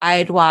I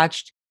had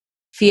watched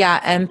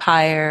Fiat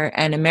Empire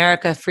and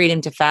America,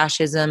 Freedom to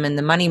Fascism and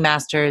The Money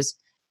Masters.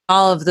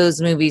 All of those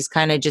movies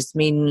kind of just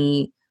made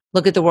me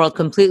look at the world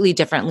completely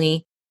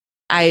differently.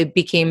 I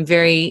became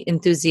very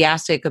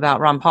enthusiastic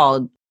about Ron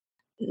Paul.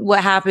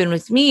 What happened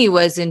with me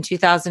was in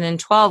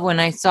 2012 when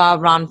I saw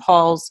Ron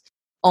Paul's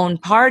own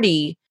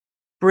party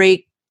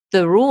break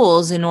the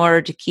rules in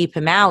order to keep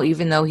him out,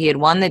 even though he had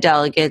won the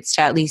delegates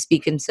to at least be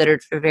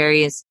considered for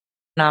various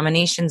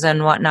nominations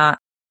and whatnot.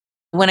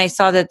 When I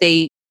saw that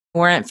they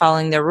weren't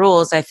following their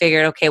rules, I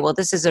figured, okay, well,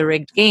 this is a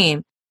rigged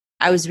game.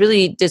 I was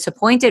really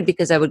disappointed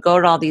because I would go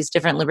to all these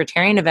different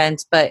libertarian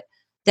events, but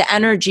the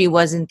energy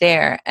wasn't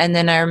there. And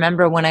then I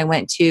remember when I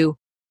went to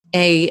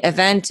a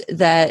event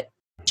that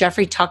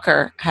Jeffrey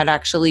Tucker had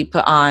actually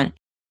put on.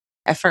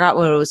 I forgot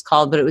what it was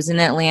called, but it was in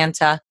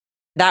Atlanta.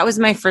 That was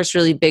my first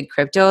really big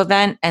crypto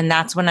event. And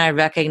that's when I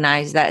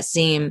recognized that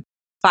same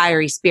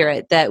fiery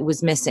spirit that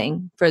was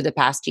missing for the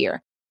past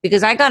year.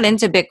 Because I got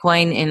into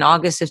Bitcoin in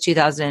August of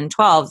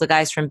 2012. The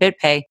guys from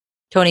BitPay,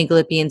 Tony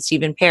Galippi and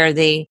Stephen Pear,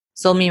 they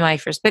sold me my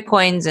first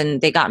Bitcoins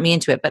and they got me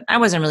into it. But I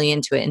wasn't really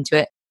into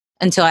it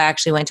until I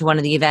actually went to one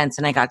of the events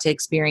and I got to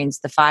experience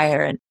the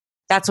fire. And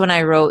that's when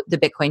I wrote the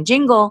Bitcoin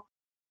jingle.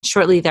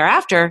 Shortly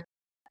thereafter,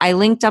 I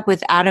linked up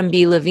with Adam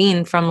B.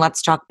 Levine from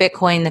Let's Talk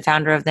Bitcoin, the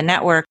founder of the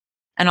network,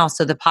 and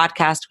also the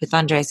podcast with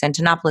Andreas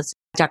Antonopoulos,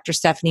 Dr.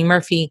 Stephanie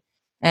Murphy,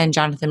 and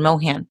Jonathan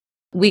Mohan.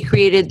 We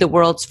created the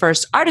world's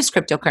first artist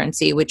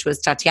cryptocurrency, which was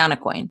Tatiana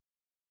Coin.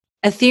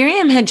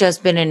 Ethereum had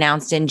just been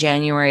announced in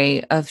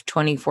January of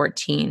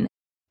 2014.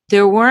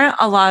 There weren't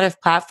a lot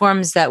of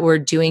platforms that were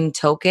doing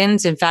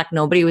tokens. In fact,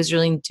 nobody was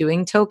really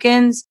doing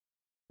tokens.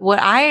 What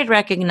I had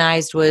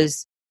recognized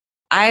was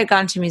I had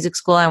gone to music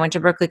school. I went to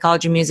Berklee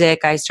College of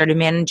Music. I started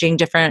managing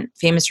different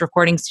famous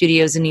recording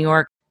studios in New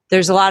York.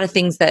 There's a lot of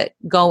things that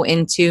go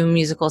into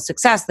musical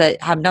success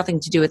that have nothing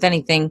to do with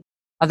anything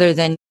other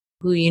than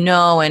who you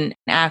know and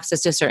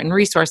access to certain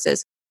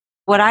resources.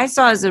 What I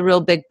saw as a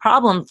real big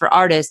problem for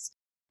artists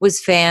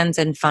was fans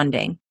and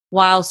funding.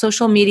 While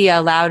social media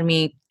allowed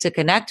me to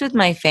connect with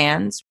my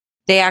fans,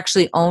 they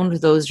actually owned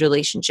those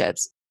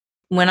relationships.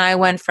 When I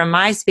went from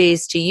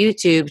MySpace to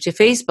YouTube to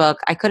Facebook,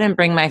 I couldn't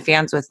bring my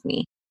fans with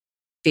me.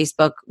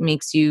 Facebook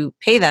makes you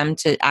pay them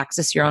to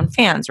access your own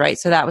fans, right?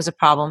 So that was a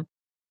problem.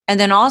 And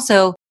then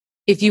also,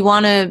 if you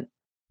want to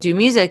do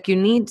music, you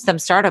need some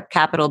startup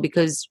capital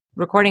because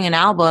recording an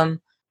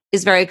album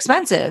is very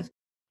expensive.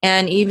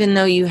 And even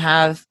though you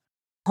have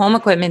home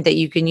equipment that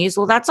you can use,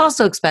 well, that's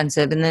also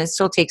expensive and then it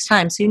still takes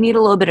time. So you need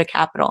a little bit of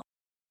capital.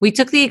 We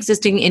took the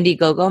existing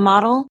Indiegogo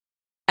model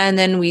and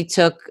then we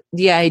took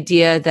the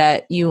idea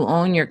that you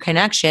own your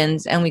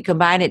connections and we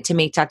combined it to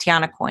make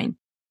Tatiana Coin.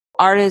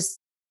 Artists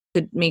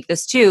could make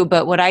this too,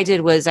 but what I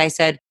did was I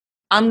said,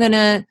 I'm going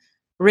to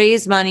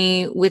raise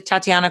money with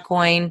Tatiana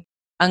Coin.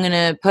 I'm going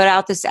to put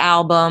out this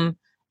album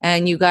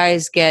and you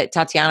guys get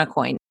Tatiana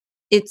Coin.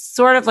 It's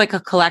sort of like a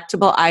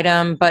collectible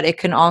item, but it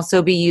can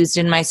also be used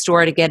in my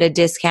store to get a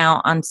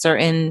discount on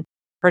certain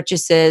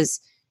purchases.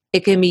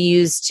 It can be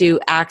used to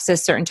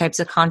access certain types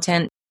of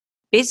content.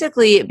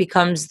 Basically, it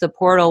becomes the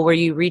portal where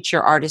you reach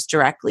your artist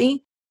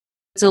directly.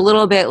 It's a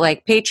little bit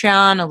like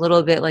Patreon, a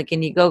little bit like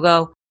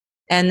Indiegogo.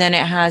 And then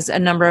it has a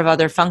number of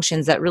other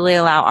functions that really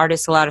allow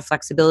artists a lot of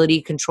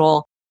flexibility,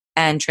 control,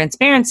 and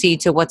transparency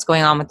to what's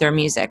going on with their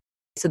music.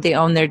 So they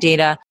own their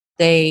data.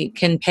 They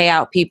can pay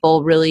out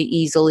people really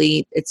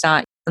easily. It's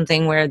not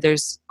something where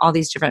there's all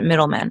these different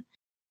middlemen.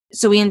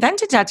 So we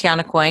invented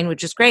Tatiana Coin,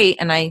 which is great.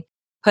 And I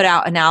put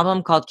out an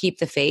album called Keep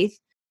the Faith.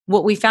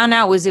 What we found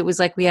out was it was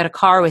like we had a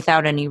car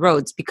without any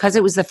roads because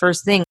it was the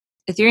first thing.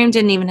 Ethereum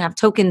didn't even have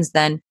tokens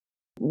then.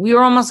 We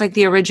were almost like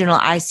the original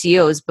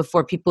ICOs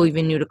before people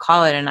even knew to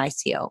call it an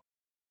ICO.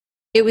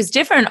 It was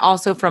different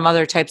also from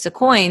other types of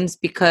coins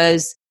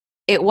because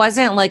it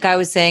wasn't like I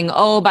was saying,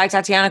 oh, buy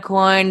Tatiana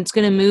Coin, it's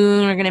going to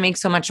moon, we're going to make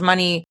so much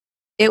money.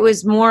 It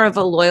was more of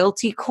a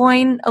loyalty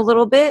coin a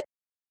little bit.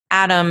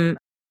 Adam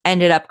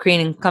ended up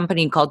creating a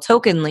company called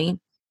Tokenly,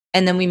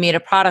 and then we made a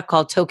product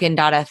called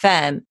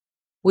Token.fm,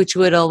 which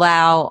would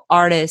allow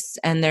artists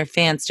and their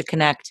fans to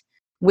connect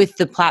with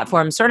the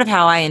platform, sort of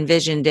how I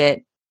envisioned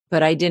it.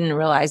 But I didn't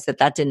realize that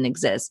that didn't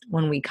exist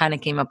when we kind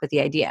of came up with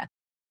the idea.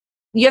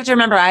 You have to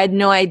remember, I had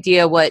no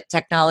idea what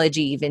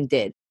technology even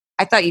did.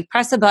 I thought you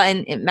press a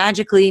button, it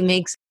magically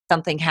makes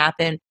something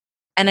happen.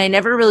 And I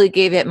never really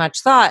gave it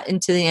much thought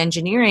into the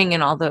engineering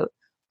and all the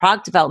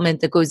product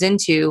development that goes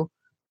into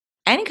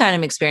any kind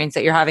of experience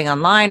that you're having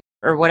online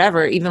or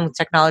whatever, even with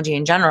technology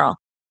in general.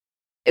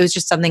 It was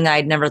just something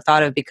I'd never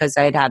thought of because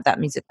I had had that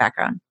music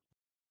background.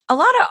 A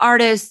lot of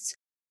artists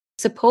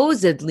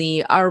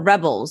supposedly are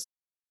rebels.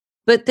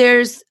 But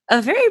there's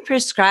a very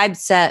prescribed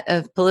set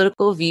of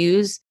political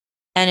views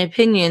and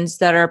opinions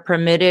that are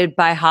permitted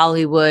by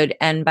Hollywood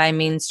and by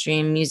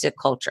mainstream music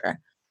culture.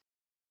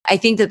 I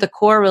think that the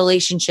core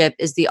relationship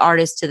is the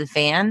artist to the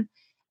fan.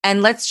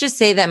 And let's just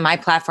say that my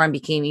platform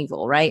became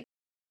evil, right?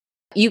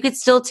 You could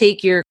still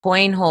take your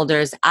coin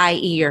holders,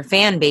 i.e. your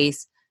fan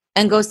base,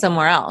 and go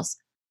somewhere else.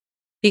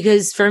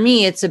 Because for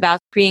me, it's about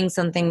creating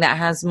something that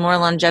has more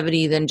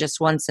longevity than just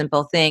one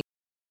simple thing.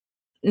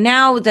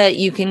 Now that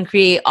you can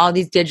create all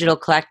these digital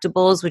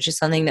collectibles, which is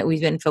something that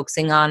we've been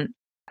focusing on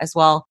as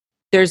well,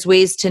 there's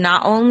ways to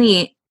not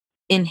only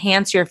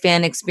enhance your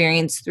fan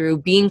experience through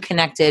being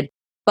connected,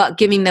 but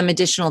giving them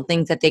additional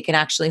things that they can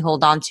actually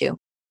hold on to.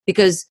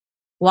 Because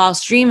while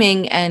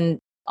streaming and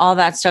all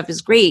that stuff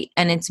is great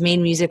and it's made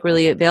music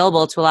really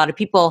available to a lot of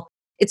people,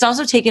 it's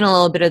also taken a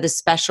little bit of the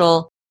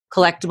special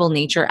collectible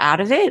nature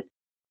out of it.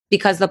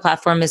 Because the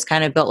platform is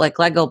kind of built like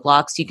Lego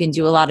blocks, you can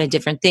do a lot of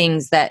different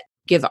things that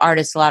give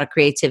artists a lot of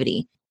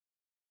creativity.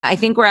 I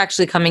think we're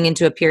actually coming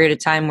into a period of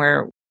time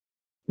where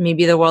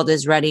maybe the world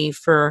is ready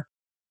for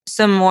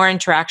some more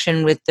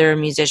interaction with their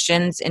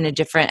musicians in a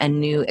different and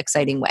new,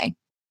 exciting way.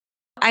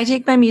 I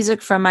take my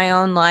music from my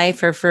own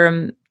life or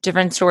from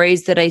different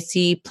stories that I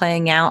see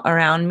playing out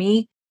around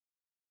me.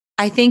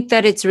 I think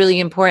that it's really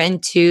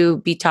important to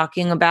be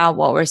talking about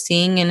what we're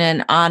seeing in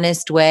an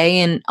honest way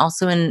and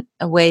also in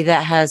a way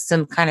that has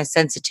some kind of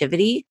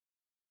sensitivity.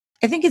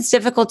 I think it's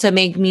difficult to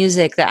make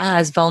music that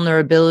has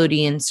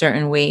vulnerability in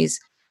certain ways,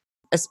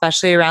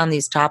 especially around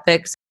these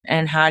topics.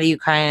 And how do you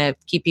kind of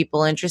keep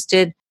people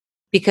interested?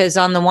 Because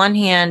on the one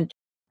hand,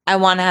 I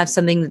want to have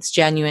something that's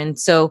genuine.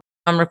 So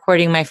I'm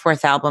recording my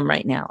fourth album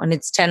right now, and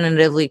it's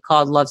tentatively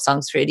called Love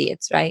Songs for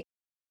Idiots, right?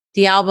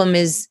 The album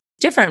is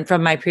different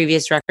from my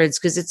previous records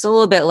because it's a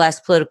little bit less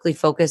politically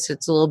focused.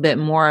 It's a little bit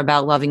more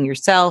about loving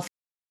yourself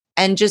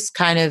and just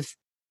kind of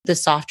the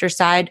softer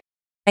side.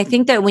 I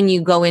think that when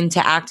you go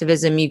into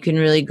activism, you can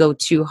really go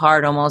too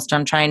hard almost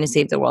on trying to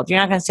save the world. You're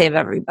not going to save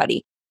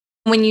everybody.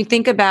 When you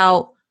think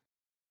about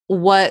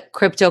what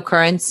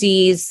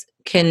cryptocurrencies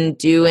can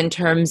do in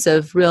terms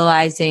of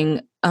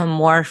realizing a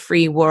more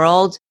free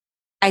world,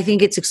 I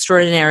think it's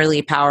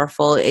extraordinarily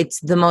powerful. It's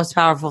the most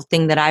powerful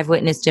thing that I've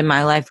witnessed in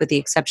my life, with the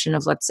exception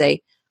of, let's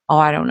say,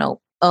 I don't know,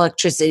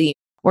 electricity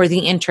or the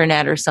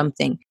internet or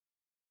something.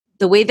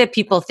 The way that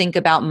people think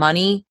about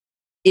money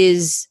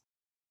is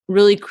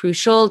really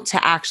crucial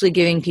to actually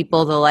giving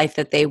people the life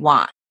that they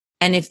want.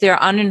 And if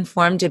they're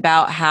uninformed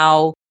about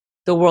how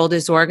the world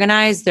is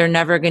organized, they're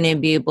never going to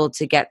be able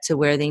to get to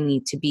where they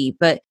need to be.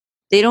 But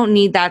they don't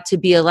need that to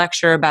be a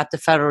lecture about the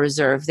Federal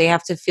Reserve. They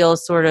have to feel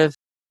sort of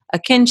a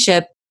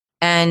kinship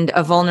and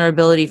a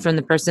vulnerability from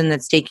the person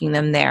that's taking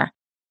them there.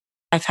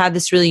 I've had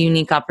this really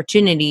unique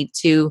opportunity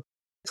to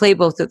play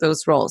both of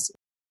those roles.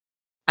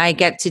 I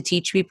get to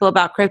teach people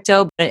about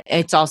crypto, but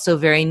it's also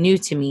very new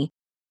to me.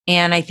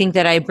 And I think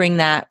that I bring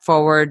that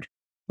forward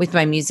with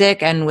my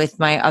music and with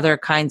my other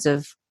kinds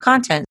of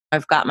content.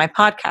 I've got my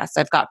podcast.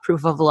 I've got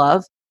Proof of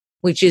Love,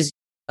 which is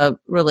a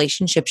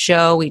relationship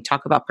show. We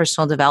talk about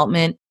personal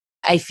development.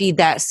 I feed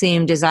that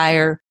same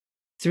desire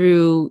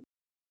through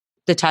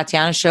the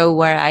Tatiana Show,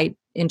 where I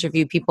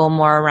interview people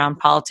more around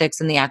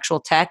politics and the actual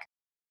tech.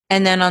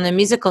 And then on the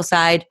musical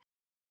side,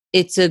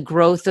 it's a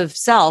growth of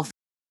self.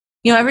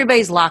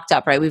 Everybody's locked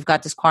up, right? We've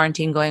got this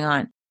quarantine going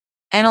on.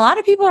 And a lot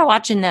of people are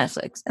watching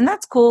Netflix, and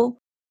that's cool.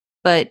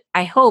 But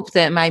I hope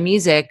that my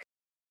music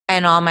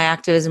and all my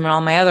activism and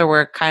all my other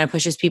work kind of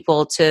pushes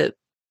people to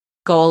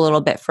go a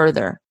little bit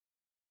further.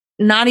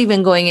 Not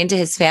even going into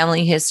his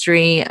family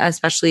history,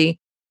 especially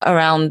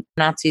around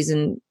Nazis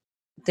and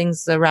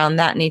things around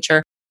that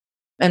nature,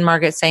 and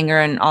Margaret Sanger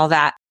and all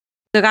that.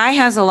 The guy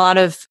has a lot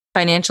of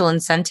financial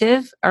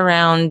incentive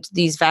around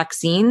these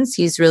vaccines.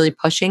 He's really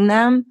pushing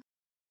them.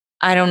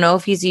 I don't know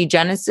if he's a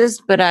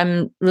eugenicist, but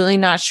I'm really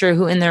not sure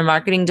who in their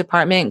marketing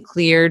department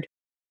cleared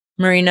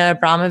Marina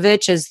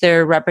Abramovich as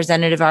their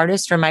representative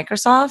artist for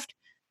Microsoft,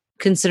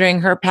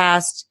 considering her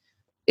past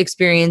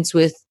experience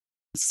with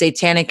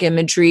satanic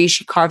imagery.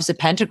 She carves a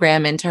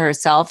pentagram into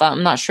herself.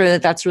 I'm not sure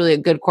that that's really a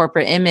good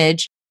corporate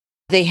image.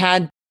 They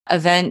had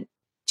Event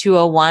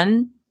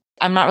 201.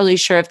 I'm not really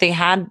sure if they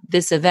had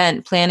this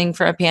event planning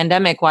for a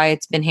pandemic, why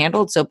it's been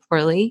handled so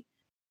poorly.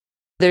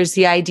 There's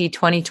the ID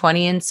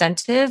 2020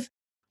 incentive,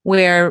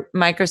 where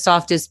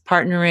Microsoft is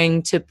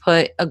partnering to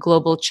put a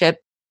global chip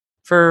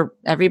for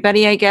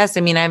everybody, I guess.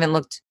 I mean, I haven't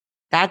looked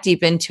that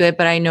deep into it,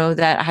 but I know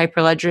that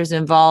Hyperledger is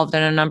involved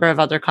and a number of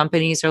other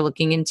companies are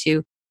looking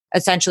into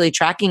essentially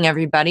tracking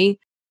everybody.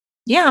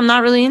 Yeah, I'm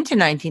not really into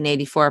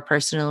 1984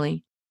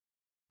 personally.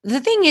 The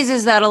thing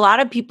is that a lot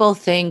of people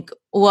think,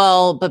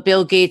 well, but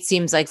Bill Gates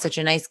seems like such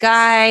a nice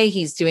guy.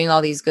 He's doing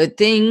all these good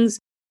things.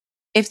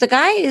 If the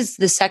guy is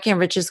the second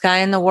richest guy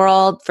in the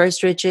world,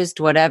 first richest,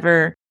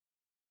 whatever,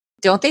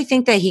 don't they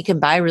think that he can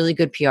buy really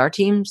good PR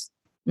teams?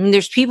 I mean,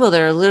 there's people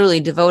that are literally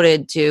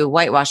devoted to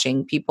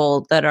whitewashing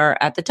people that are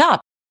at the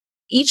top.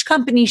 Each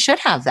company should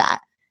have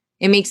that.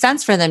 It makes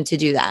sense for them to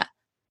do that.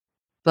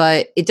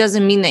 But it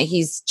doesn't mean that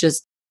he's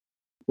just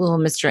little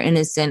Mr.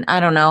 Innocent. I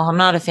don't know. I'm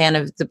not a fan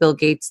of the Bill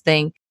Gates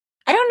thing.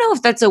 I don't know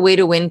if that's a way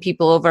to win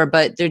people over,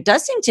 but there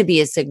does seem to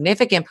be a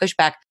significant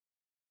pushback.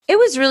 It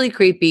was really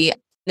creepy.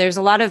 There's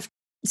a lot of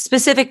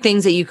specific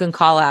things that you can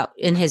call out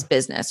in his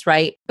business,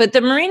 right? But the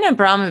Marina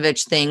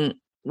Abramovich thing,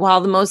 while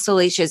the most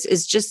salacious,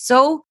 is just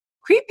so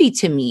creepy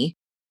to me.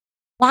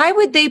 Why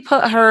would they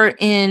put her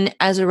in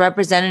as a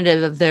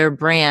representative of their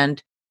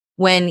brand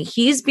when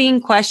he's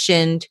being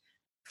questioned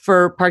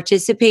for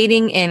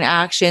participating in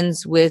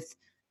actions with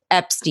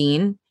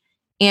Epstein.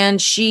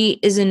 And she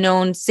is a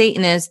known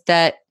Satanist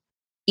that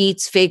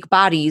eats fake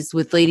bodies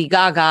with Lady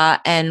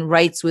Gaga and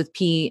writes with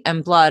pee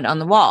and blood on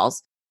the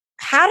walls.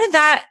 How did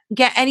that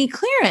get any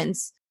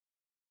clearance?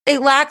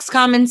 It lacks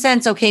common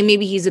sense. Okay,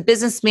 maybe he's a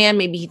businessman.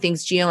 Maybe he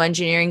thinks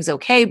geoengineering is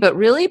okay. But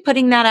really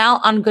putting that out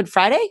on Good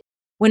Friday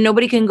when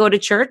nobody can go to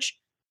church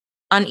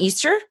on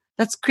Easter?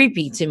 That's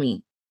creepy to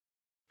me.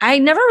 I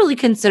never really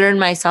considered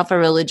myself a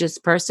religious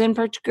person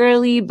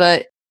particularly,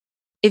 but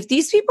if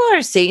these people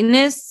are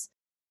Satanists,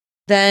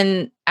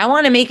 then I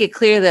want to make it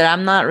clear that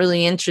I'm not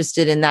really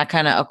interested in that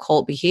kind of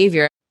occult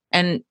behavior.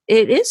 And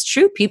it is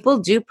true, people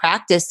do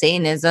practice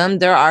Satanism.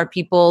 There are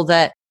people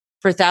that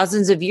for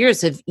thousands of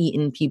years have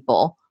eaten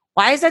people.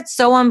 Why is that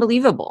so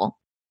unbelievable?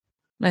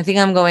 I think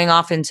I'm going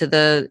off into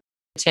the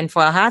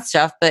tinfoil hat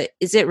stuff, but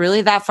is it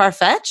really that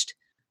far-fetched?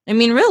 I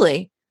mean,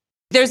 really?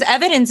 There's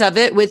evidence of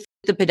it with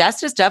the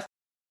Podesta stuff.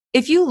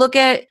 If you look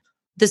at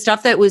the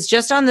stuff that was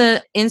just on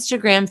the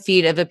Instagram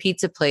feed of a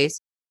pizza place,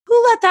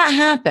 who let that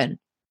happen?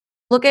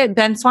 Look at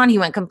Ben Swan. He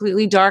went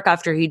completely dark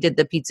after he did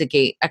the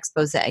Pizzagate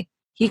expose.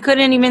 He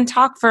couldn't even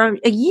talk for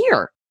a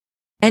year.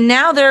 And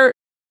now they're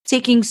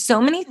taking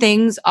so many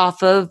things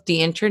off of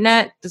the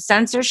internet. The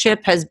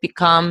censorship has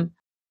become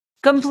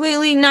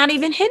completely not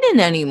even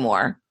hidden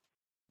anymore.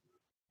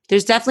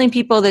 There's definitely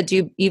people that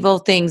do evil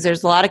things.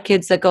 There's a lot of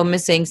kids that go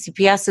missing.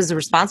 CPS is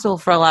responsible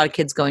for a lot of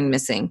kids going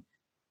missing.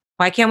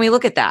 Why can't we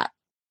look at that?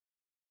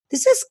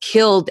 This has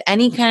killed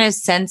any kind of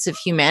sense of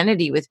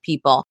humanity with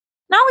people.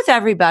 Not with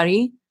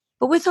everybody,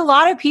 but with a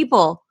lot of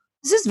people.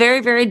 This is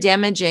very, very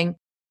damaging.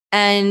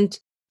 And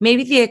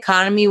maybe the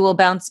economy will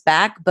bounce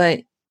back,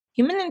 but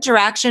human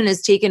interaction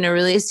has taken a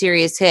really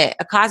serious hit,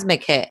 a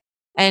cosmic hit.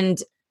 And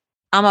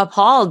I'm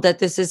appalled that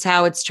this is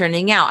how it's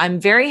turning out. I'm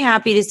very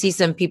happy to see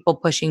some people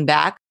pushing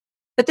back,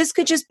 but this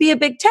could just be a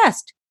big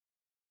test.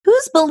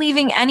 Who's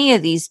believing any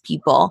of these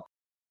people?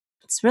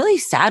 It's really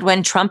sad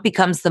when Trump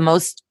becomes the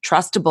most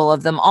trustable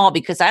of them all,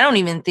 because I don't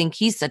even think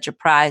he's such a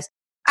prize.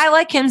 I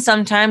like him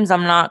sometimes.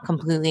 I'm not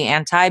completely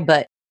anti,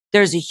 but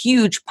there's a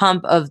huge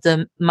pump of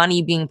the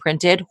money being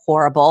printed.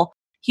 Horrible.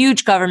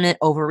 Huge government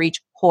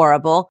overreach.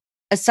 Horrible.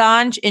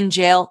 Assange in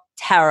jail.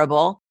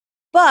 Terrible.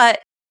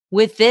 But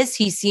with this,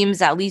 he seems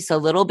at least a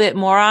little bit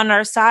more on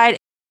our side.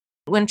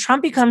 When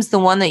Trump becomes the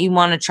one that you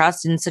want to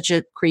trust in such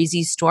a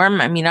crazy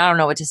storm, I mean, I don't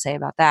know what to say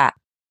about that.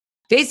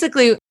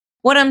 Basically,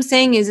 what I'm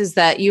saying is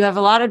that you have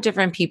a lot of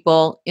different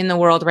people in the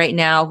world right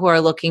now who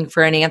are looking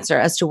for an answer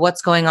as to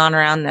what's going on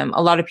around them.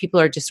 A lot of people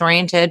are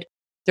disoriented.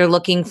 They're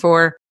looking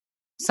for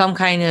some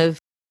kind of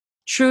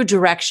true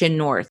direction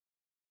north.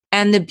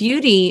 And the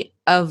beauty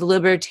of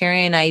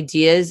libertarian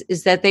ideas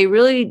is that they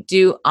really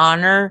do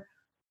honor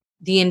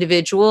the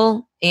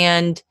individual,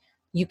 and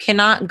you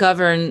cannot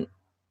govern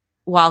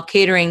while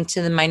catering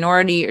to the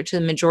minority or to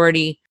the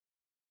majority.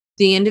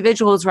 The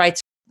individual's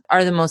rights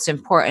are the most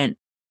important.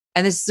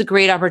 And this is a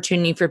great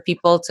opportunity for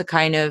people to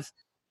kind of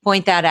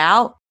point that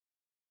out.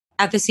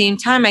 At the same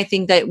time, I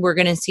think that we're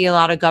going to see a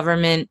lot of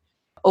government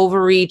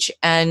overreach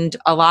and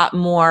a lot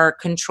more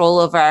control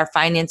over our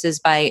finances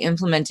by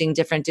implementing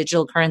different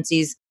digital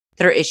currencies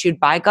that are issued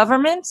by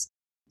governments.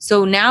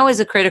 So now is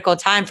a critical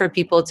time for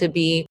people to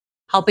be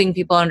helping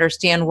people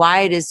understand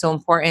why it is so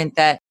important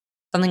that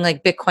something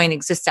like Bitcoin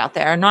exists out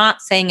there. I'm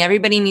not saying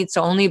everybody needs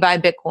to only buy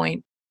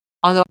Bitcoin,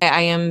 although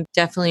I am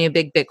definitely a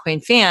big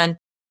Bitcoin fan.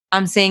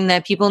 I'm saying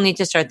that people need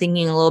to start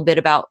thinking a little bit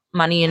about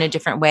money in a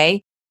different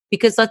way,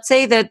 because let's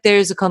say that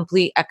there's a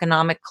complete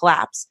economic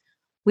collapse.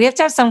 We have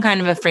to have some kind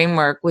of a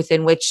framework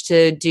within which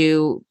to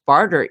do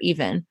barter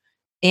even.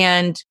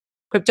 And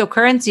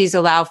cryptocurrencies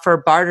allow for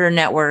barter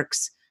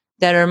networks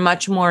that are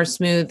much more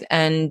smooth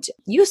and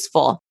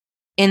useful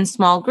in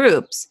small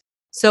groups.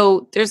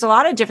 So there's a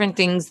lot of different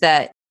things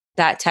that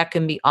tech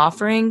can be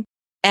offering,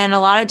 and a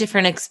lot of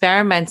different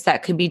experiments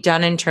that could be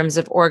done in terms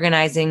of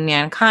organizing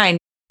mankind.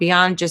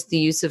 Beyond just the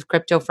use of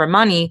crypto for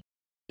money,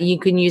 you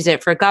can use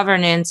it for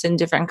governance and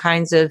different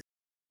kinds of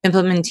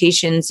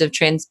implementations of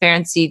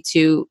transparency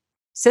to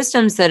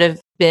systems that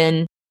have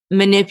been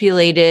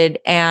manipulated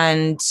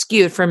and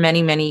skewed for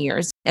many, many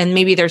years. And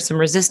maybe there's some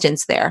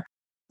resistance there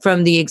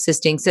from the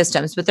existing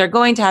systems, but they're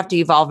going to have to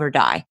evolve or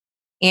die.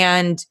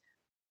 And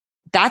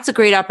that's a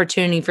great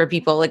opportunity for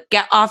people. Like,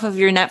 get off of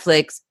your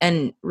Netflix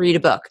and read a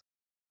book.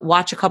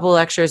 Watch a couple of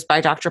lectures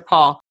by Dr.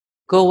 Paul.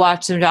 Go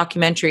watch some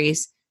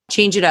documentaries.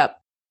 Change it up.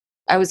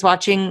 I was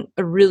watching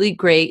a really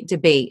great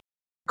debate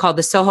called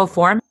the Soho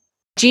Forum.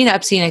 Gene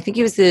Epstein, I think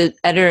he was the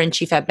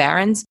editor-in-chief at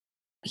Barron's.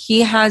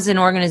 He has an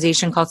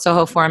organization called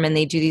Soho Forum, and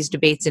they do these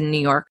debates in New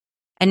York.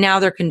 And now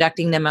they're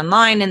conducting them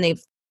online, and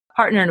they've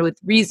partnered with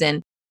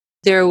Reason.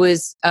 There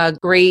was a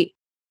great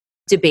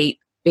debate,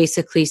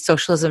 basically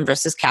socialism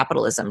versus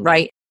capitalism,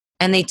 right?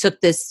 And they took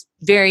this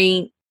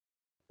very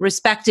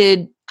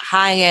respected,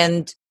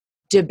 high-end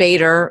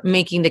debater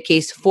making the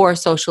case for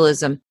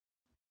socialism.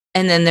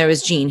 And then there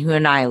was Gene, who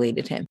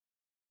annihilated him.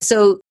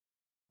 So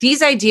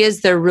these ideas,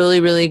 they're really,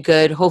 really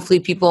good. Hopefully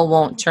people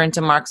won't turn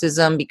to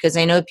Marxism, because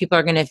I know people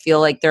are going to feel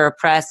like they're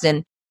oppressed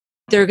and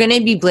they're going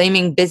to be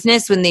blaming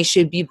business when they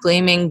should be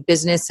blaming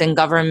business and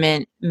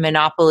government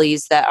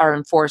monopolies that are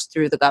enforced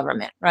through the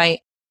government, right?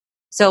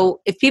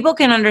 So if people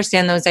can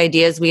understand those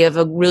ideas, we have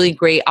a really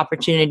great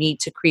opportunity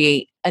to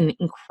create an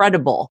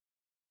incredible,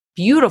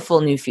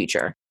 beautiful new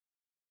future.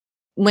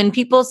 When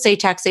people say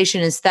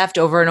taxation is theft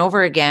over and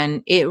over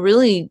again, it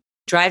really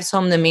drives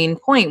home the main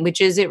point,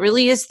 which is it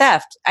really is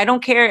theft. I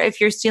don't care if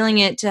you're stealing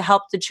it to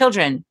help the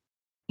children.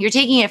 You're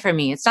taking it from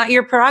me. It's not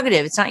your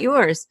prerogative. It's not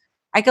yours.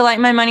 I could light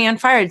my money on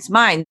fire. It's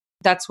mine.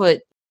 That's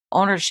what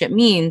ownership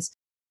means.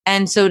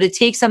 And so to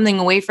take something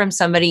away from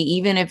somebody,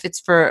 even if it's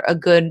for a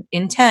good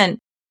intent,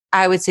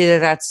 I would say that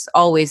that's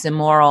always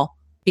immoral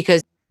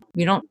because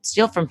you don't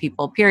steal from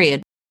people,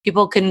 period.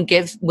 People can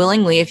give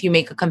willingly if you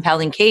make a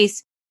compelling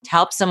case to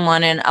help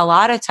someone. And a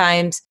lot of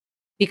times,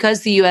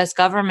 because the US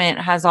government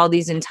has all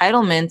these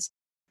entitlements,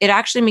 it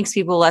actually makes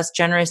people less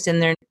generous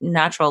in their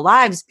natural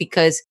lives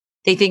because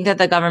they think that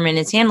the government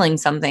is handling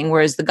something,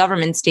 whereas the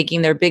government's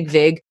taking their big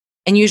vig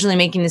and usually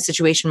making the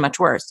situation much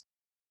worse.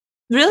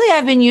 Really,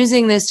 I've been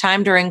using this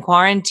time during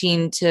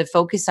quarantine to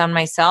focus on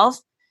myself.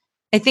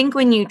 I think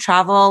when you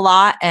travel a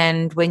lot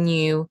and when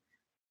you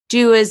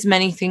do as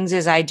many things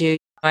as I do,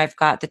 I've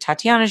got the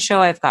Tatiana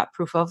Show, I've got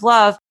Proof of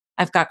Love,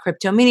 I've got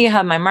Crypto Media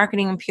Hub, my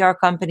marketing and PR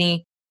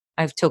company,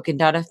 I've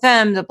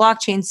Token.fm, the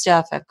blockchain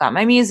stuff, I've got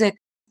my music.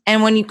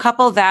 And when you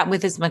couple that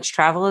with as much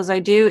travel as I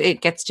do,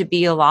 it gets to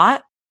be a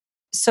lot.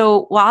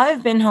 So while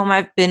I've been home,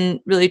 I've been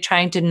really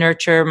trying to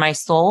nurture my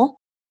soul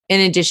in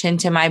addition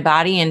to my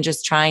body and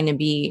just trying to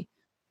be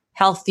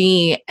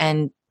healthy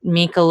and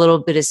make a little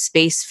bit of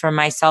space for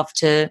myself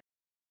to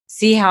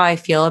see how I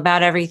feel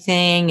about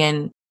everything.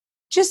 And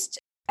just,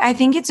 I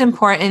think it's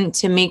important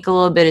to make a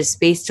little bit of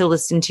space to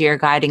listen to your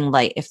guiding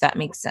light, if that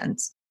makes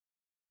sense.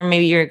 Or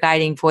maybe your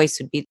guiding voice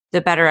would be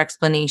the better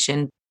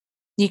explanation.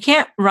 You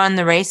can't run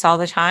the race all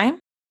the time.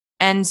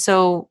 And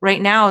so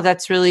right now,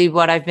 that's really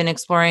what I've been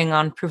exploring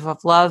on Proof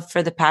of Love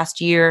for the past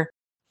year.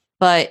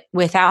 But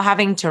without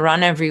having to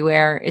run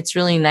everywhere, it's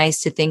really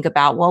nice to think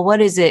about, well,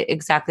 what is it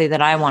exactly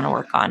that I want to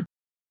work on?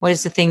 What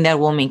is the thing that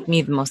will make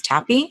me the most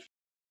happy?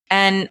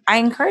 And I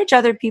encourage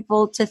other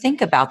people to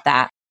think about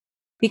that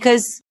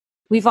because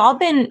we've all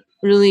been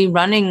really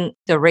running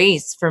the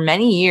race for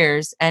many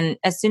years. And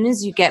as soon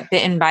as you get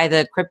bitten by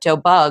the crypto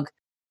bug,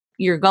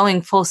 you're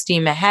going full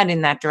steam ahead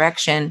in that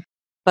direction.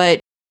 But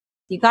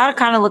you got to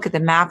kind of look at the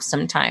map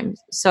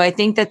sometimes. So I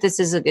think that this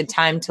is a good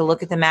time to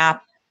look at the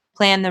map,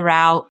 plan the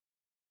route,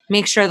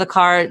 make sure the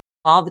car,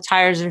 all the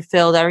tires are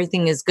filled,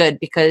 everything is good,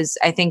 because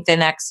I think the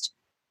next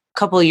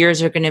couple of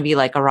years are going to be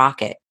like a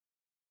rocket.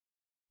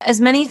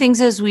 As many things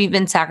as we've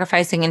been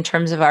sacrificing in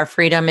terms of our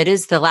freedom, it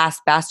is the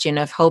last bastion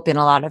of hope in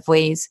a lot of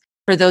ways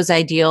for those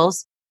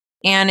ideals.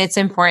 And it's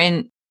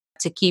important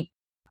to keep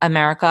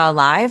America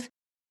alive.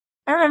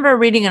 I remember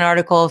reading an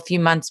article a few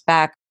months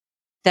back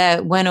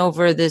that went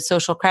over the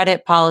social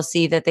credit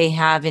policy that they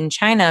have in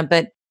China,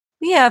 but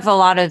we have a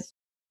lot of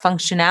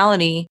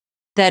functionality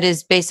that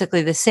is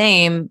basically the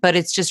same, but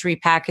it's just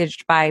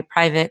repackaged by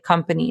private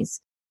companies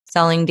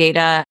selling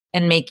data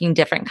and making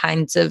different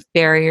kinds of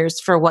barriers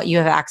for what you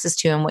have access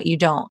to and what you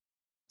don't.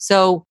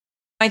 So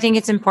I think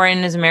it's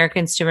important as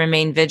Americans to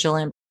remain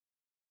vigilant.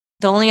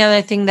 The only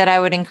other thing that I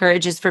would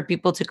encourage is for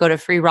people to go to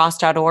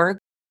freeross.org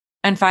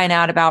and find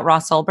out about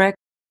Ross Ulbricht.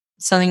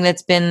 Something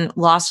that's been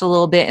lost a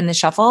little bit in the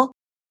shuffle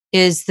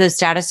is the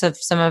status of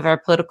some of our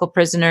political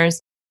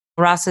prisoners.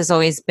 Ross has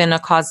always been a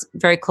cause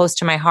very close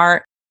to my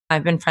heart.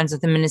 I've been friends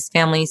with him and his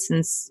family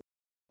since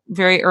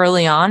very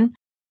early on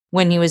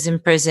when he was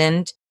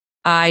imprisoned.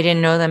 I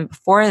didn't know them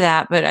before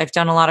that, but I've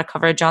done a lot of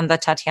coverage on the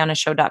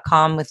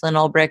TatianaShow.com with Lynn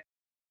Ulbricht.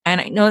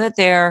 And I know that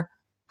they're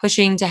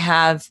pushing to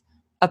have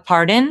a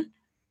pardon.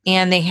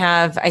 And they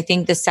have, I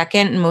think, the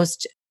second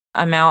most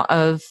amount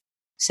of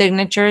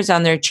signatures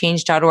on their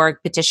change.org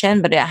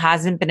petition, but it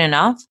hasn't been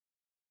enough.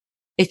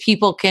 If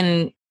people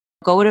can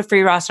go to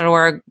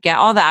freeross.org, get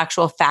all the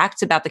actual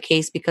facts about the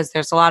case, because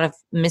there's a lot of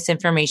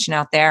misinformation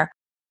out there.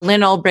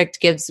 Lynn Ulbricht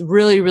gives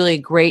really, really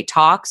great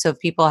talks. So if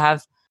people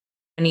have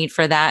a need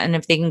for that, and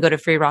if they can go to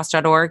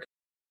freeross.org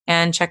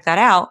and check that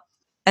out.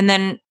 And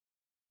then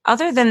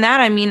other than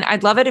that, I mean,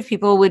 I'd love it if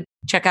people would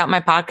check out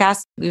my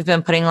podcast. We've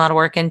been putting a lot of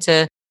work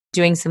into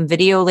doing some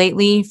video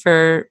lately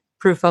for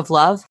Proof of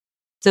Love.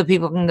 So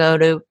people can go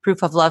to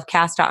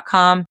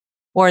proofoflovecast.com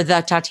or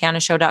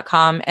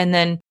thetatianashow.com. And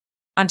then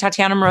on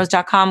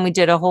TatianaMoroz.com, we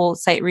did a whole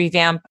site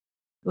revamp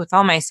with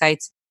all my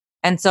sites.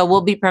 And so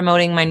we'll be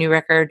promoting my new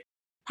record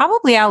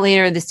probably out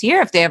later this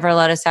year if they ever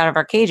let us out of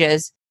our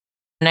cages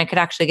and I could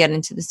actually get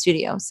into the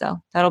studio. So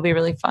that'll be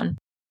really fun.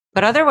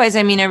 But otherwise,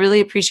 I mean, I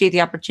really appreciate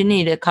the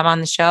opportunity to come on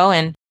the show,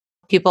 and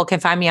people can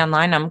find me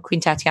online. I'm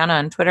Queen Tatiana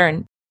on Twitter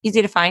and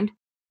easy to find.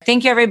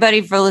 Thank you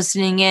everybody for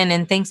listening in,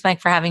 and thanks Mike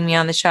for having me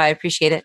on the show. I appreciate it.